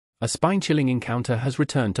a spine-chilling encounter has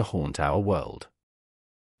returned to haunt our world.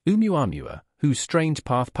 Oumuamua, whose strange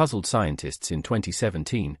path puzzled scientists in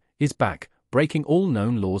 2017, is back, breaking all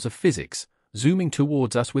known laws of physics, zooming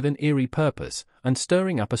towards us with an eerie purpose, and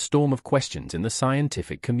stirring up a storm of questions in the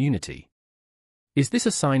scientific community. Is this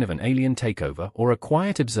a sign of an alien takeover or a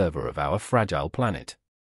quiet observer of our fragile planet?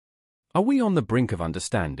 Are we on the brink of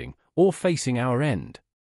understanding, or facing our end?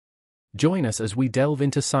 Join us as we delve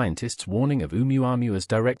into scientists' warning of Oumuamua's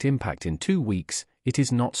direct impact in 2 weeks. It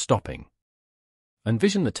is not stopping.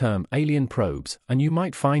 Envision the term alien probes, and you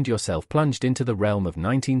might find yourself plunged into the realm of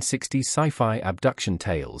 1960s sci-fi abduction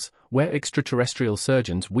tales, where extraterrestrial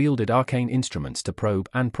surgeons wielded arcane instruments to probe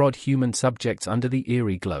and prod human subjects under the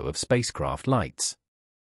eerie glow of spacecraft lights.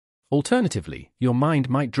 Alternatively, your mind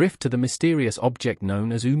might drift to the mysterious object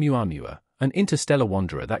known as Oumuamua, an interstellar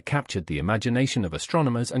wanderer that captured the imagination of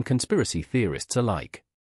astronomers and conspiracy theorists alike.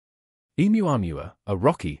 Oumuamua, a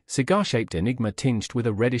rocky, cigar-shaped enigma tinged with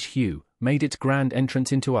a reddish hue, made its grand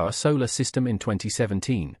entrance into our solar system in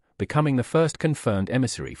 2017, becoming the first confirmed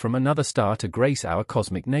emissary from another star to grace our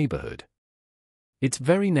cosmic neighborhood. Its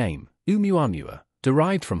very name, Oumuamua,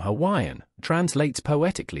 derived from Hawaiian, translates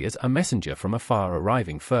poetically as a messenger from afar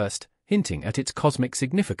arriving first, hinting at its cosmic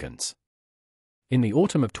significance. In the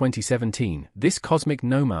autumn of 2017, this cosmic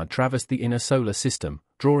nomad traversed the inner solar system,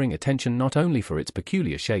 drawing attention not only for its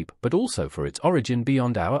peculiar shape but also for its origin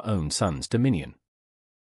beyond our own sun's dominion.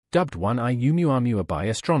 Dubbed One-Eye Oumuamua by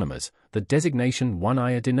astronomers, the designation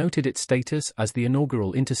One-Eye denoted its status as the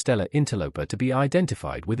inaugural interstellar interloper to be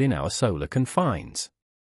identified within our solar confines.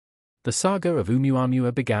 The saga of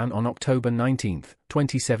Oumuamua began on October 19,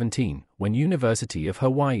 2017, when University of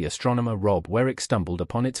Hawaii astronomer Rob Werrick stumbled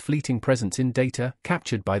upon its fleeting presence in data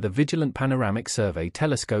captured by the Vigilant Panoramic Survey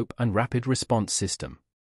Telescope and Rapid Response System.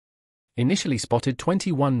 Initially spotted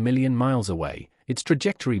 21 million miles away, its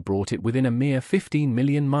trajectory brought it within a mere 15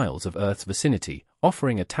 million miles of Earth's vicinity,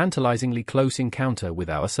 offering a tantalizingly close encounter with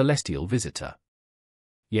our celestial visitor.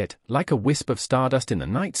 Yet, like a wisp of stardust in the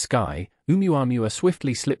night sky, Oumuamua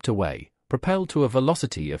swiftly slipped away, propelled to a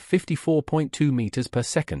velocity of 54.2 meters per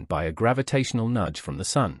second by a gravitational nudge from the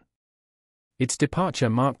Sun. Its departure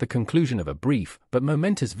marked the conclusion of a brief but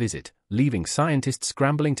momentous visit, leaving scientists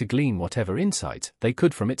scrambling to glean whatever insights they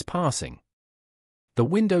could from its passing. The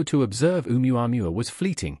window to observe Oumuamua was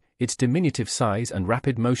fleeting, its diminutive size and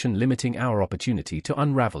rapid motion limiting our opportunity to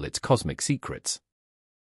unravel its cosmic secrets.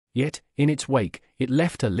 Yet, in its wake, it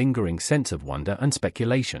left a lingering sense of wonder and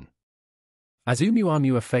speculation. As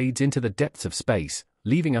Oumuamua fades into the depths of space,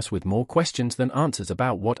 leaving us with more questions than answers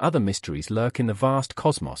about what other mysteries lurk in the vast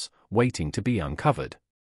cosmos, waiting to be uncovered.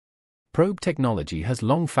 Probe technology has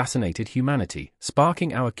long fascinated humanity,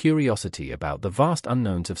 sparking our curiosity about the vast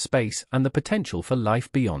unknowns of space and the potential for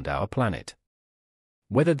life beyond our planet.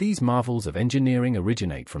 Whether these marvels of engineering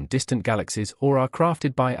originate from distant galaxies or are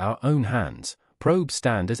crafted by our own hands, probes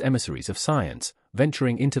stand as emissaries of science,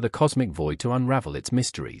 venturing into the cosmic void to unravel its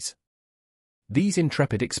mysteries. These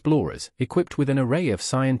intrepid explorers, equipped with an array of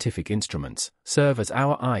scientific instruments, serve as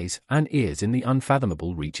our eyes and ears in the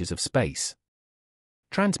unfathomable reaches of space.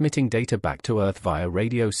 Transmitting data back to Earth via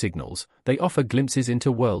radio signals, they offer glimpses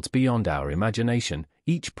into worlds beyond our imagination,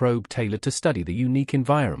 each probe tailored to study the unique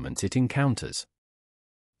environments it encounters.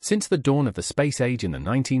 Since the dawn of the space age in the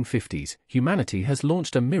 1950s, humanity has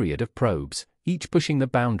launched a myriad of probes, each pushing the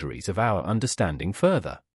boundaries of our understanding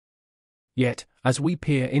further. Yet, as we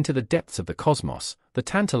peer into the depths of the cosmos, the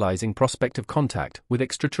tantalizing prospect of contact with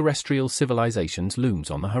extraterrestrial civilizations looms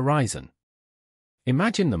on the horizon.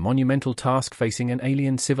 Imagine the monumental task facing an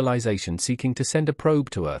alien civilization seeking to send a probe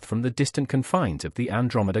to Earth from the distant confines of the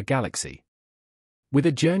Andromeda Galaxy. With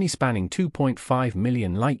a journey spanning 2.5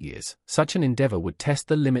 million light-years, such an endeavor would test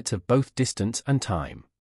the limits of both distance and time.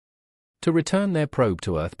 To return their probe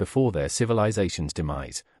to Earth before their civilization's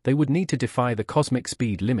demise, they would need to defy the cosmic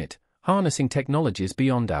speed limit, harnessing technologies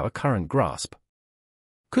beyond our current grasp.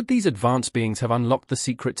 Could these advanced beings have unlocked the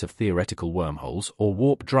secrets of theoretical wormholes or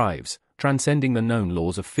warp drives, transcending the known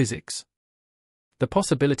laws of physics? The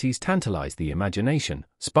possibilities tantalize the imagination,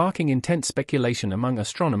 sparking intense speculation among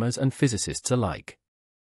astronomers and physicists alike.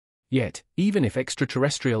 Yet, even if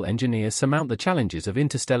extraterrestrial engineers surmount the challenges of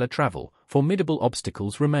interstellar travel, formidable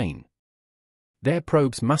obstacles remain. Their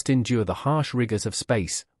probes must endure the harsh rigors of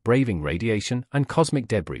space, braving radiation and cosmic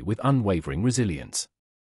debris with unwavering resilience.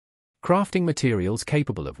 Crafting materials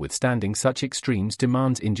capable of withstanding such extremes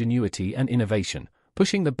demands ingenuity and innovation,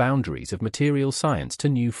 pushing the boundaries of material science to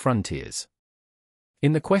new frontiers.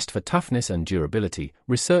 In the quest for toughness and durability,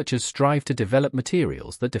 researchers strive to develop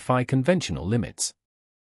materials that defy conventional limits.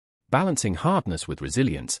 Balancing hardness with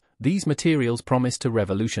resilience, these materials promise to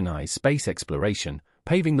revolutionize space exploration,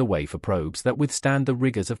 paving the way for probes that withstand the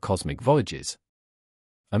rigors of cosmic voyages.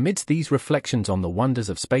 Amidst these reflections on the wonders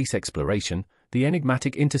of space exploration, the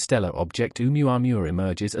enigmatic interstellar object Oumuamua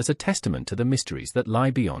emerges as a testament to the mysteries that lie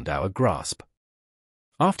beyond our grasp.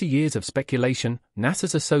 After years of speculation,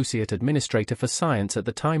 NASA's Associate Administrator for Science at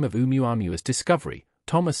the time of Oumuamua's discovery,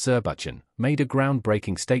 Thomas Zurbuchen, made a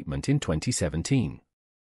groundbreaking statement in 2017.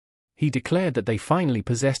 He declared that they finally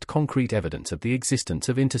possessed concrete evidence of the existence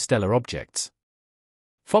of interstellar objects.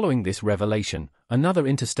 Following this revelation, another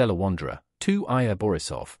interstellar wanderer, 2-Iya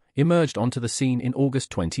Borisov, emerged onto the scene in August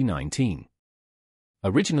 2019.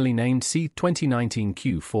 Originally named C2019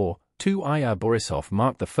 Q4, 2-Iya Borisov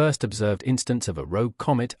marked the first observed instance of a rogue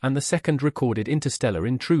comet and the second recorded interstellar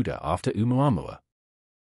intruder after Oumuamua.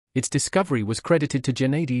 Its discovery was credited to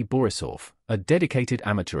Gennady Borisov, a dedicated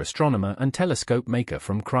amateur astronomer and telescope maker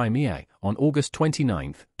from Crimea, on August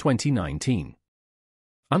 29, 2019.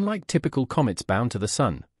 Unlike typical comets bound to the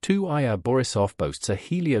Sun, 2-Iya Borisov boasts a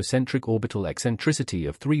heliocentric orbital eccentricity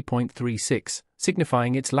of 3.36,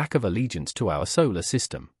 signifying its lack of allegiance to our solar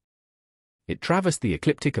system. It traversed the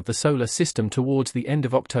ecliptic of the Solar System towards the end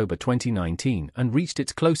of October 2019 and reached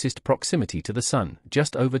its closest proximity to the Sun,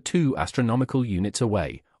 just over 2 astronomical units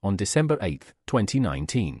away, on December 8,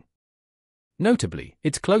 2019. Notably,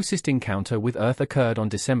 its closest encounter with Earth occurred on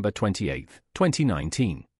December 28,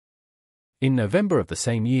 2019. In November of the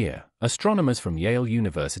same year, astronomers from Yale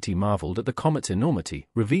University marveled at the comet's enormity,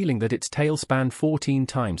 revealing that its tail spanned 14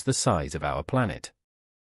 times the size of our planet.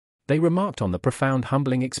 They remarked on the profound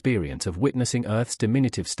humbling experience of witnessing Earth's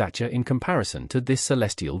diminutive stature in comparison to this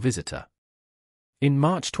celestial visitor. In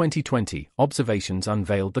March 2020, observations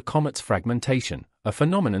unveiled the comet's fragmentation, a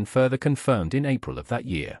phenomenon further confirmed in April of that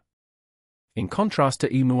year. In contrast to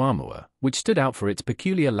Oumuamua, which stood out for its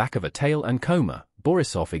peculiar lack of a tail and coma,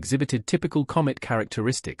 Borisov exhibited typical comet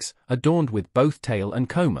characteristics, adorned with both tail and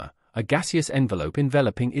coma, a gaseous envelope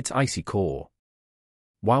enveloping its icy core.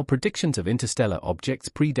 While predictions of interstellar objects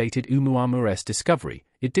predated Oumuamua's discovery,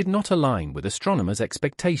 it did not align with astronomers'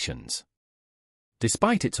 expectations.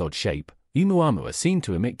 Despite its odd shape, Oumuamua seemed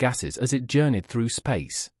to emit gases as it journeyed through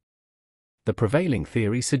space. The prevailing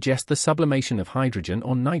theory suggests the sublimation of hydrogen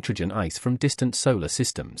or nitrogen ice from distant solar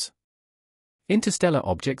systems. Interstellar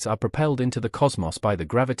objects are propelled into the cosmos by the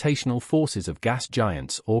gravitational forces of gas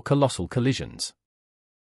giants or colossal collisions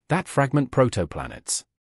that fragment protoplanets.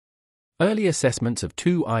 Early assessments of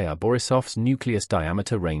 2-Iya Borisov's nucleus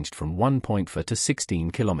diameter ranged from 1.4 to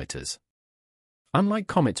 16 kilometers. Unlike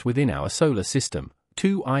comets within our solar system,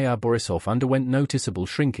 2-Iya Borisov underwent noticeable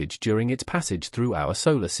shrinkage during its passage through our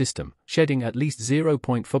solar system, shedding at least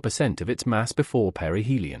 0.4% of its mass before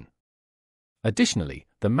perihelion. Additionally,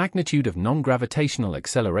 the magnitude of non-gravitational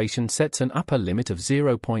acceleration sets an upper limit of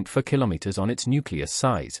 0.4 kilometers on its nucleus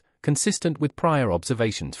size, consistent with prior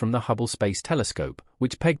observations from the Hubble Space Telescope,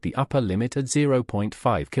 which pegged the upper limit at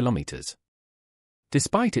 0.5 kilometers.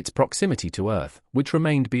 Despite its proximity to Earth, which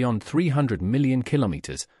remained beyond 300 million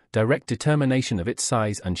kilometers, direct determination of its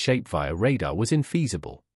size and shape via radar was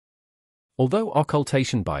infeasible. Although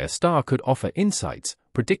occultation by a star could offer insights,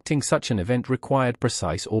 predicting such an event required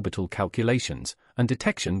precise orbital calculations, and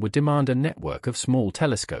detection would demand a network of small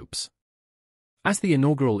telescopes. As the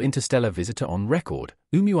inaugural interstellar visitor on record,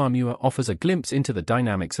 Oumuamua offers a glimpse into the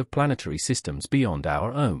dynamics of planetary systems beyond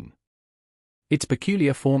our own. Its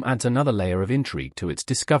peculiar form adds another layer of intrigue to its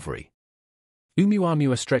discovery.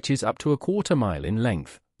 Oumuamua stretches up to a quarter-mile in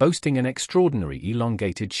length, boasting an extraordinary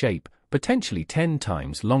elongated shape, potentially 10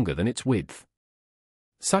 times longer than its width.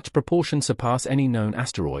 Such proportions surpass any known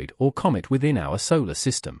asteroid or comet within our solar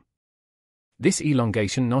system. This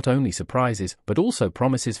elongation not only surprises but also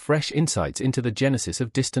promises fresh insights into the genesis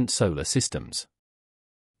of distant solar systems.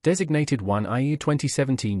 Designated 1IA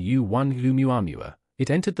 2017 U1 Oumuamua,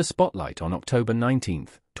 it entered the spotlight on October 19,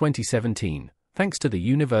 2017, thanks to the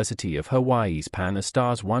University of Hawaii's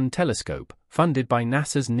Pan-STARRS 1 telescope, funded by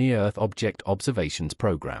NASA's Near-Earth Object Observations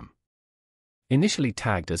Program. Initially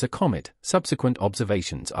tagged as a comet, subsequent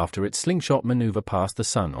observations after its slingshot maneuver past the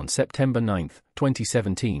Sun on September 9,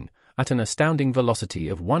 2017, at an astounding velocity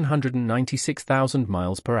of 196,000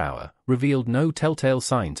 miles per hour, revealed no telltale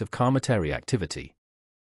signs of cometary activity.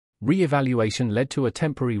 Re-evaluation led to a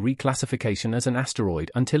temporary reclassification as an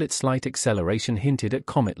asteroid until its slight acceleration hinted at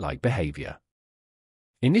comet-like behavior.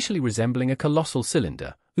 Initially resembling a colossal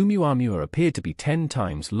cylinder, Oumuamua appeared to be 10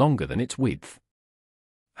 times longer than its width.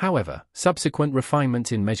 However, subsequent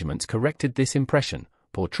refinements in measurements corrected this impression,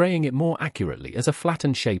 portraying it more accurately as a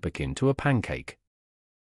flattened shape akin to a pancake.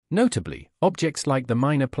 Notably, objects like the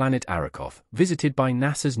minor planet Arrokoth, visited by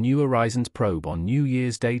NASA's New Horizons probe on New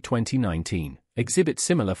Year's Day 2019, exhibit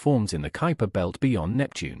similar forms in the Kuiper belt beyond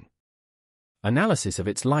Neptune. Analysis of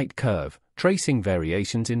its light curve, tracing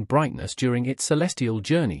variations in brightness during its celestial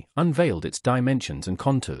journey, unveiled its dimensions and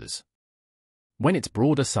contours. When its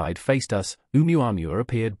broader side faced us, Oumuamua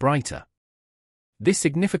appeared brighter. This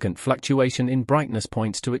significant fluctuation in brightness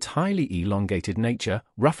points to its highly elongated nature,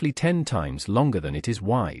 roughly 10 times longer than it is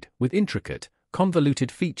wide, with intricate,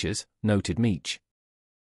 convoluted features, noted Meech.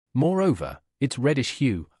 Moreover, its reddish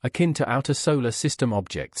hue, akin to outer solar system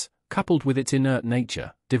objects, coupled with its inert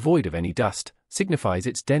nature, devoid of any dust, signifies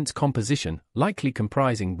its dense composition, likely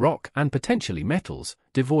comprising rock and potentially metals,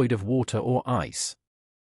 devoid of water or ice.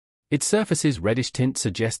 Its surface's reddish tint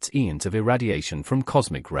suggests eons of irradiation from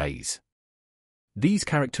cosmic rays. These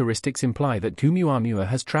characteristics imply that Oumuamua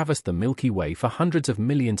has traversed the Milky Way for hundreds of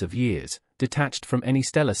millions of years, detached from any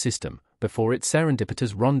stellar system, before its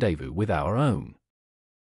serendipitous rendezvous with our own.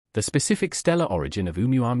 The specific stellar origin of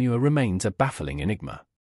Oumuamua remains a baffling enigma.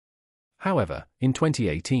 However, in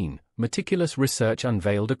 2018, meticulous research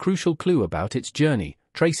unveiled a crucial clue about its journey.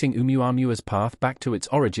 Tracing Oumuamua's path back to its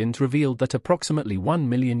origins revealed that approximately 1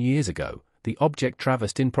 million years ago, the object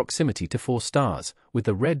traversed in proximity to 4 stars, with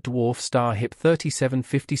the red dwarf star HIP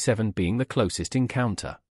 3757 being the closest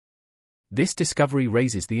encounter. This discovery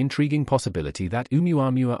raises the intriguing possibility that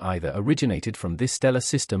Oumuamua either originated from this stellar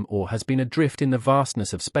system or has been adrift in the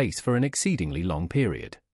vastness of space for an exceedingly long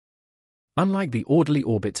period. Unlike the orderly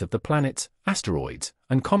orbits of the planets, asteroids,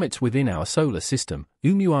 and comets within our solar system,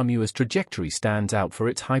 Oumuamua's trajectory stands out for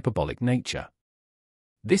its hyperbolic nature.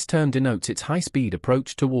 This term denotes its high-speed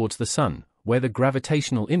approach towards the Sun, where the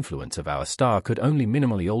gravitational influence of our star could only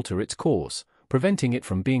minimally alter its course, preventing it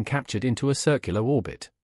from being captured into a circular orbit.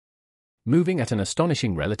 Moving at an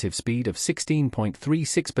astonishing relative speed of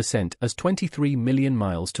 16.36% as 23 million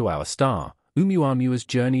miles to our star, Oumuamua's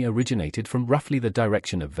journey originated from roughly the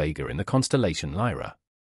direction of Vega in the constellation Lyra.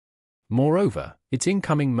 Moreover, its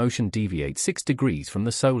incoming motion deviates 6 degrees from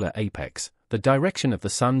the solar apex, the direction of the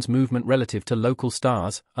Sun's movement relative to local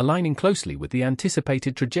stars, aligning closely with the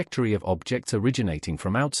anticipated trajectory of objects originating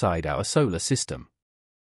from outside our solar system.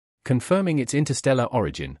 Confirming its interstellar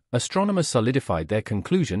origin, astronomers solidified their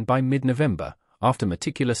conclusion by mid-November, after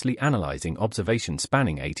meticulously analyzing observations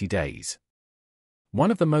spanning 80 days.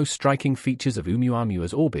 One of the most striking features of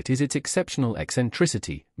Oumuamua's orbit is its exceptional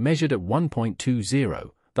eccentricity, measured at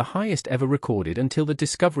 1.20, the highest ever recorded until the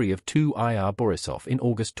discovery of 2Ir Borisov in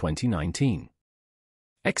August 2019.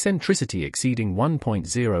 Eccentricity exceeding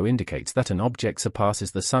 1.0 indicates that an object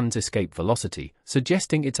surpasses the Sun's escape velocity,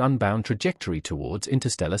 suggesting its unbound trajectory towards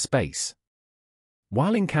interstellar space.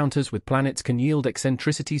 While encounters with planets can yield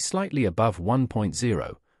eccentricities slightly above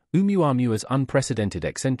 1.0, Oumuamua's unprecedented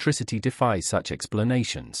eccentricity defies such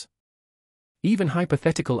explanations. Even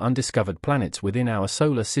hypothetical undiscovered planets within our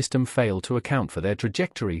solar system fail to account for their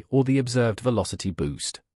trajectory or the observed velocity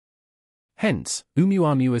boost. Hence,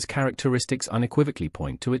 Oumuamua's characteristics unequivocally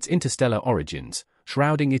point to its interstellar origins,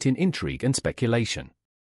 shrouding it in intrigue and speculation.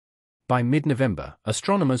 By mid-November,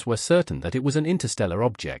 astronomers were certain that it was an interstellar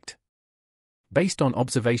object. Based on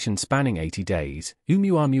observations spanning 80 days,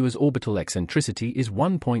 Oumuamua's orbital eccentricity is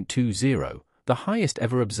 1.20, the highest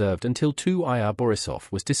ever observed until 2Ir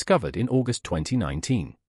Borisov was discovered in August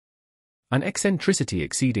 2019. An eccentricity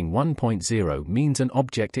exceeding 1.0 means an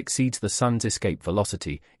object exceeds the Sun's escape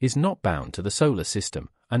velocity, is not bound to the solar system,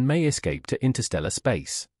 and may escape to interstellar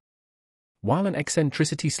space. While an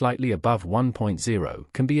eccentricity slightly above 1.0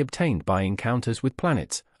 can be obtained by encounters with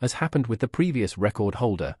planets, as happened with the previous record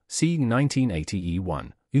holder, seeing 1980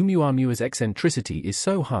 E1, Oumuamua's eccentricity is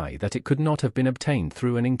so high that it could not have been obtained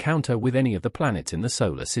through an encounter with any of the planets in the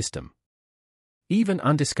solar system. Even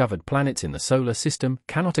undiscovered planets in the solar system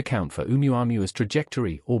cannot account for Oumuamua's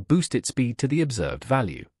trajectory or boost its speed to the observed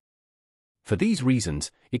value. For these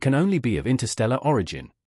reasons, it can only be of interstellar origin.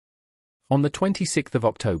 On the 26th of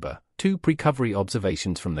October, 2 precovery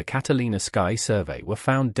observations from the Catalina Sky Survey were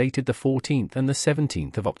found dated the 14th and the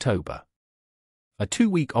 17th of October. A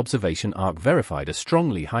 2-week observation arc verified a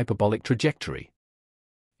strongly hyperbolic trajectory.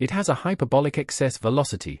 It has a hyperbolic excess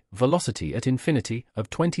velocity at infinity, of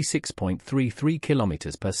 26.33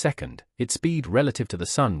 km per second, its speed relative to the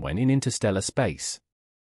Sun when in interstellar space.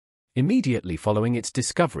 Immediately following its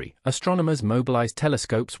discovery, astronomers mobilized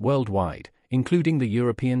telescopes worldwide, including the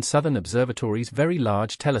European Southern Observatory's Very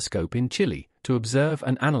Large Telescope in Chile, to observe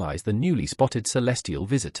and analyze the newly spotted celestial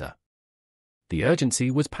visitor. The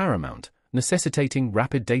urgency was paramount, necessitating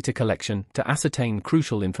rapid data collection to ascertain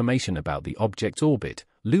crucial information about the object's orbit,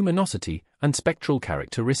 luminosity, and spectral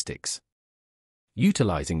characteristics.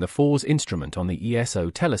 Utilizing the FORS instrument on the ESO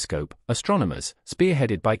telescope, astronomers,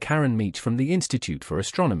 spearheaded by Karen Meach from the Institute for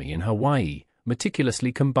Astronomy in Hawaii,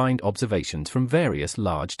 meticulously combined observations from various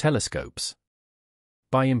large telescopes.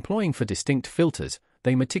 By employing four distinct filters,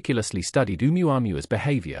 they meticulously studied Oumuamua's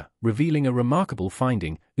behavior, revealing a remarkable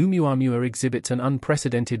finding: Oumuamua exhibits an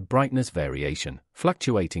unprecedented brightness variation,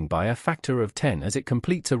 fluctuating by a factor of 10 as it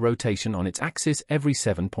completes a rotation on its axis every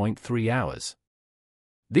 7.3 hours.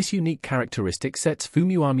 This unique characteristic sets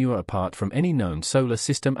Oumuamua apart from any known solar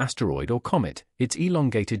system asteroid or comet, its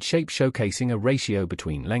elongated shape showcasing a ratio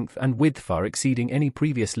between length and width far exceeding any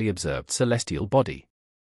previously observed celestial body.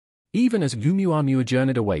 Even as Oumuamua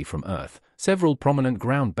journeyed away from Earth, several prominent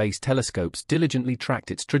ground-based telescopes diligently tracked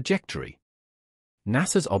its trajectory.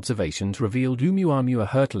 NASA's observations revealed Oumuamua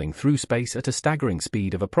hurtling through space at a staggering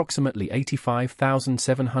speed of approximately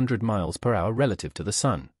 85,700 miles per hour relative to the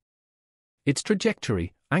Sun. Its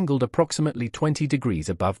trajectory, angled approximately 20 degrees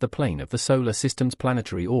above the plane of the Solar System's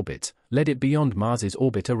planetary orbits, led it beyond Mars's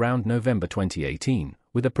orbit around November 2018,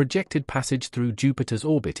 with a projected passage through Jupiter's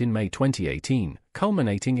orbit in May 2018,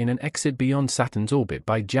 culminating in an exit beyond Saturn's orbit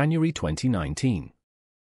by January 2019.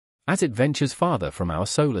 As it ventures farther from our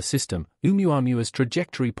solar system, Oumuamua's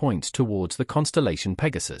trajectory points towards the constellation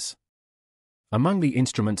Pegasus. Among the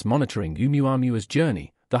instruments monitoring Oumuamua's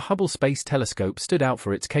journey, the Hubble Space Telescope stood out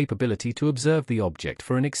for its capability to observe the object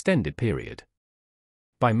for an extended period.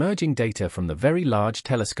 By merging data from the Very Large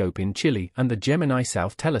Telescope in Chile and the Gemini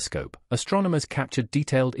South Telescope, astronomers captured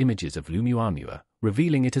detailed images of Oumuamua,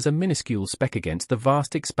 revealing it as a minuscule speck against the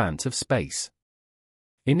vast expanse of space.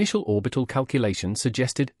 Initial orbital calculations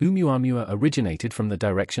suggested Oumuamua originated from the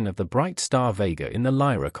direction of the bright star Vega in the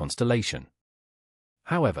Lyra constellation.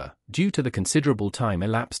 However, due to the considerable time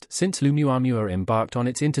elapsed since Oumuamua embarked on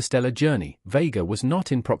its interstellar journey, Vega was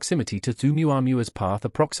not in proximity to Oumuamua's path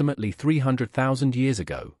approximately 300,000 years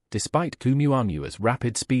ago, despite Oumuamua's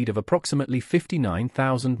rapid speed of approximately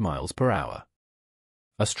 59,000 miles per hour.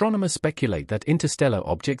 Astronomers speculate that interstellar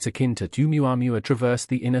objects akin to Oumuamua traverse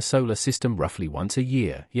the inner solar system roughly once a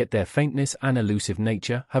year, yet their faintness and elusive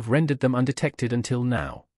nature have rendered them undetected until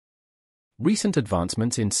now. Recent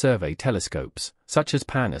advancements in survey telescopes, such as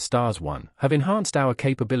Pan-STARRS 1, have enhanced our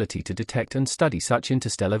capability to detect and study such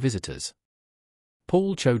interstellar visitors.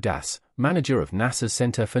 Paul Chodas, manager of NASA's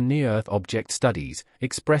Center for Near-Earth Object Studies,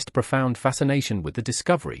 expressed profound fascination with the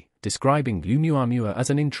discovery, describing Oumuamua as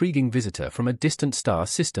an intriguing visitor from a distant star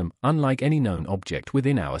system, unlike any known object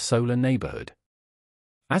within our solar neighborhood.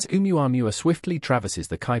 As Oumuamua swiftly traverses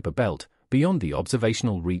the Kuiper Belt, beyond the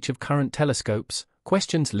observational reach of current telescopes,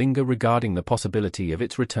 questions linger regarding the possibility of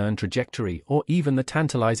its return trajectory or even the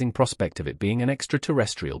tantalizing prospect of it being an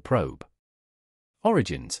extraterrestrial probe.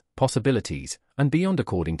 Origins, possibilities, and beyond.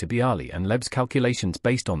 According to Bialy and Leb's calculations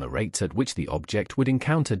based on the rates at which the object would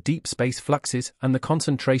encounter deep space fluxes and the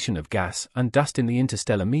concentration of gas and dust in the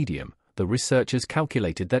interstellar medium, the researchers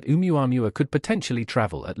calculated that Oumuamua could potentially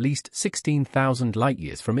travel at least 16,000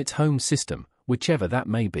 light-years from its home system, whichever that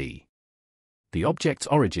may be. The object's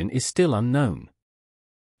origin is still unknown.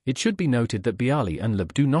 It should be noted that Bialy and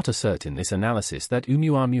Leb do not assert in this analysis that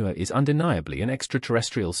Oumuamua is undeniably an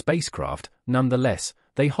extraterrestrial spacecraft. Nonetheless,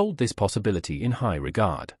 they hold this possibility in high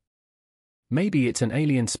regard. Maybe it's an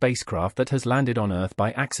alien spacecraft that has landed on Earth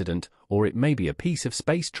by accident, or it may be a piece of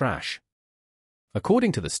space trash.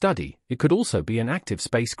 According to the study, it could also be an active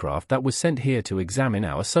spacecraft that was sent here to examine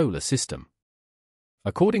our solar system.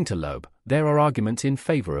 According to Loeb, there are arguments in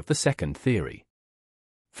favor of the second theory.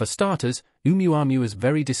 For starters, Oumuamua's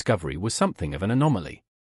very discovery was something of an anomaly.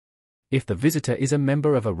 If the visitor is a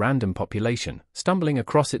member of a random population, stumbling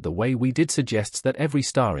across it the way we did suggests that every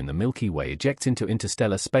star in the Milky Way ejects into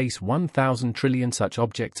interstellar space 1,000 trillion such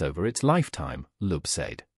objects over its lifetime, Loeb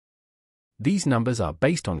said. These numbers are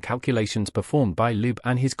based on calculations performed by Loeb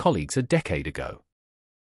and his colleagues a decade ago.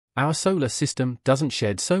 Our solar system doesn't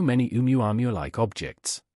shed so many Oumuamua-like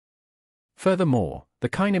objects. Furthermore, the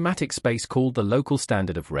kinematic space called the local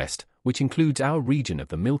standard of rest, which includes our region of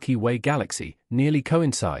the Milky Way galaxy, nearly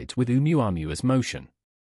coincides with Oumuamua's motion.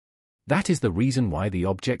 That is the reason why the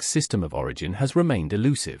object's system of origin has remained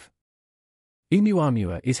elusive.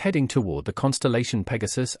 Oumuamua is heading toward the constellation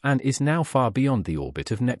Pegasus and is now far beyond the orbit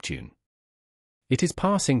of Neptune. It is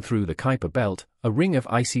passing through the Kuiper Belt, a ring of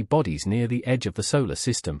icy bodies near the edge of the solar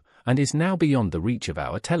system, and is now beyond the reach of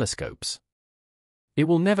our telescopes. It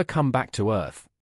will never come back to Earth.